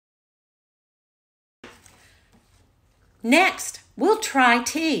Next, we'll try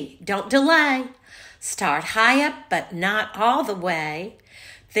T. Don't delay. Start high up, but not all the way.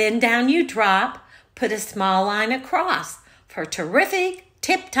 Then down you drop. Put a small line across for terrific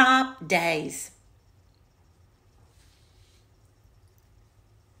tip-top days.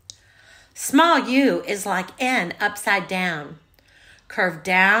 Small U is like N upside down. Curve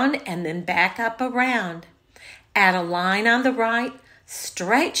down and then back up around. Add a line on the right,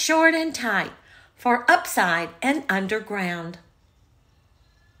 straight, short, and tight for upside and underground.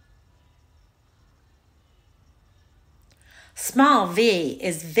 Small V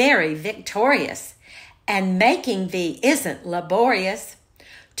is very victorious, and making V isn't laborious.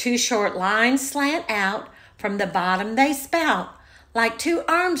 Two short lines slant out, from the bottom they spout, like two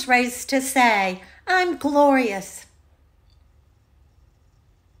arms raised to say, I'm glorious.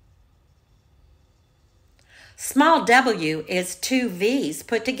 Small W is two V's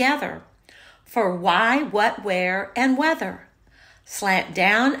put together, for why, what, where, and whether. Slant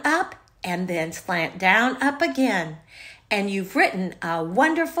down, up, and then slant down, up again, and you've written a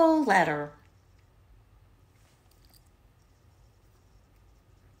wonderful letter.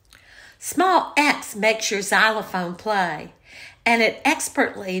 Small X makes your xylophone play, and it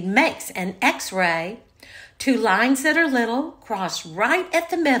expertly makes an X-ray. Two lines that are little cross right at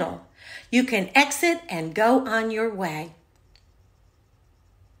the middle. You can exit and go on your way.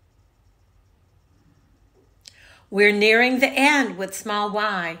 We're nearing the end with small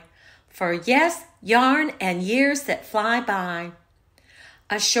y, for yes, yarn and years that fly by.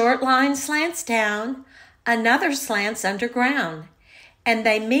 A short line slants down, another slants underground, and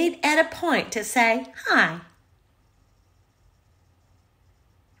they meet at a point to say hi.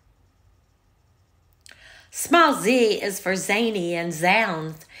 Small z is for zany and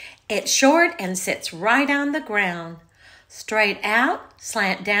zounds. It's short and sits right on the ground. Straight out,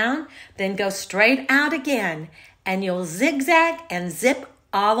 slant down, then go straight out again, and you'll zigzag and zip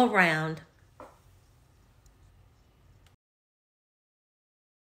all around.